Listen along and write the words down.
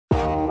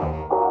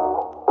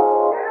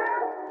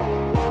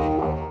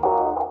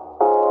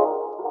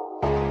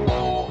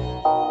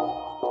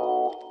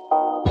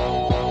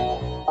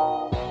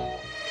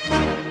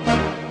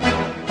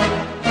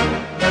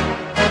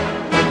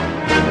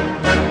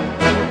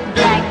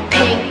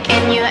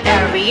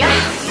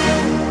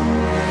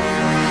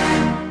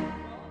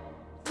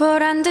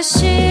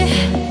듯이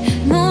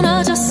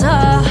무너졌어.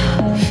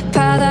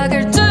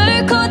 바닥을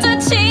뚫고 저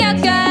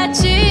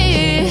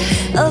지하까지.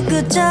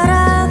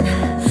 엊그처럼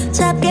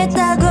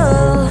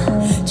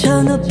잡겠다고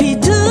저 높이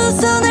두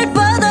손을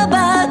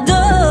뻗어봐도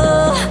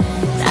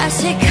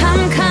다시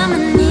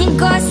캄캄한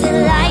이곳에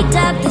light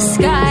up the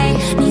sky.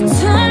 네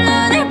두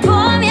눈을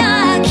보며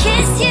I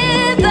kiss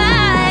you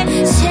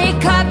bye.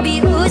 실컷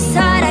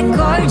비웃어라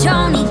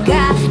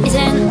꼴좋으니까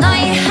이젠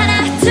너희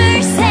하나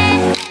둘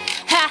셋.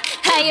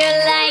 How you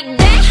like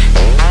that?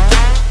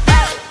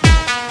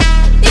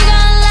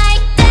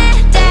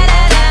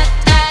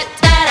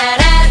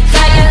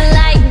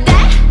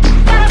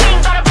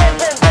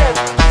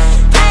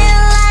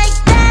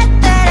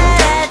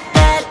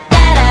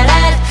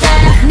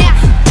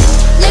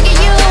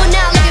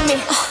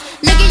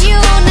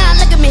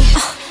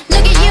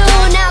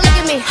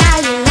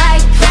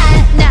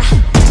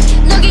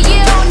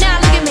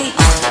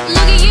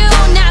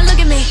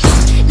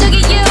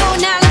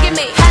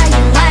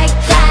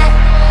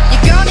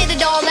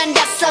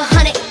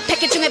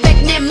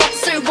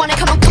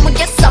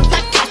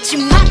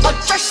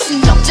 어쩔 순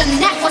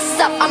없잖아. What's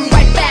up? I'm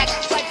right back.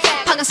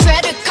 방금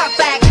sweater cock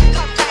back.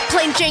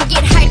 Plain drink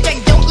it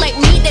hijack. Don't like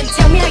me, then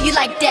tell me how you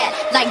like that,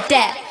 like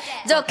that.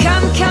 더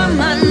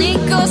캄캄한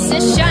이곳에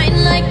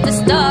shine like the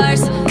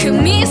stars. 그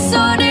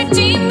미소를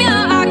띠며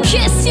I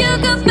kiss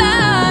you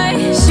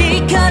goodbye.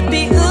 실컷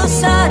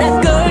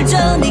비웃어라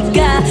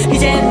꼴좋으니까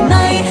이젠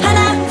너희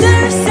하나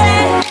둘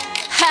셋.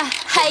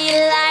 How you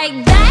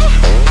like that?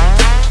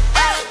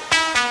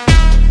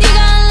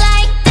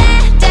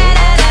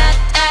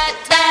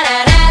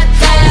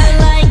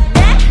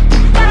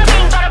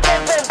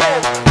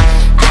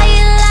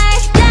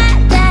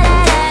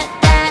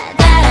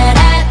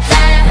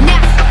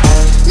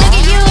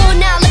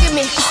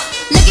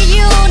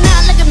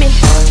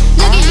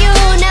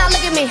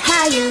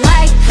 How you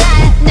like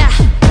that? Now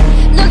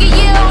look at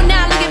you,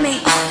 now look at me.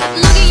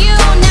 Look at you,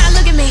 now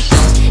look at me.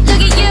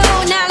 Look at you,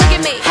 now look at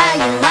me. How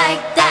you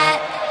like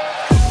that?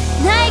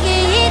 나에게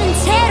이른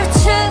채로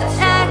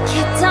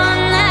추락했던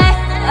날,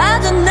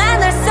 어두운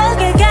나날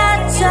속에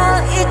갇혀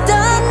있던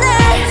날,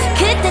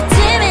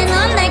 그때쯤에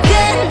넌 날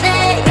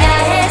끝내야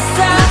했어.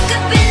 Look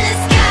up in the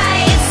sky,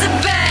 it's a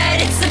bird,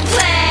 it's a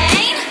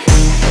plane.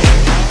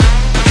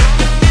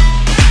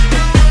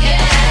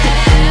 Yeah.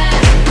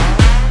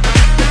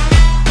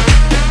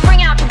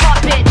 Bring out the rock,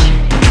 bitch.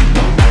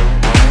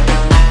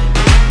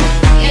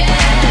 Yeah.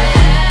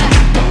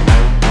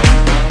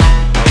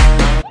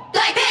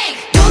 BLACKPINK.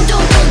 Dum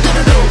dum dum dum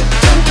dum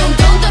dum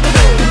dum dum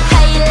dum.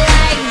 How you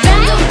like that?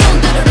 Dum dum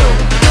dum dum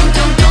dum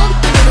dum dum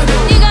dum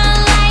dum. You gonna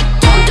like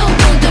that? Dum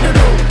dum dum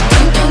dum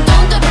dum dum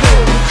dum dum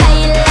dum. How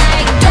you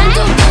like that?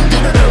 Dum dum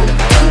dum dum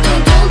dum dum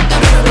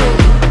dum dum.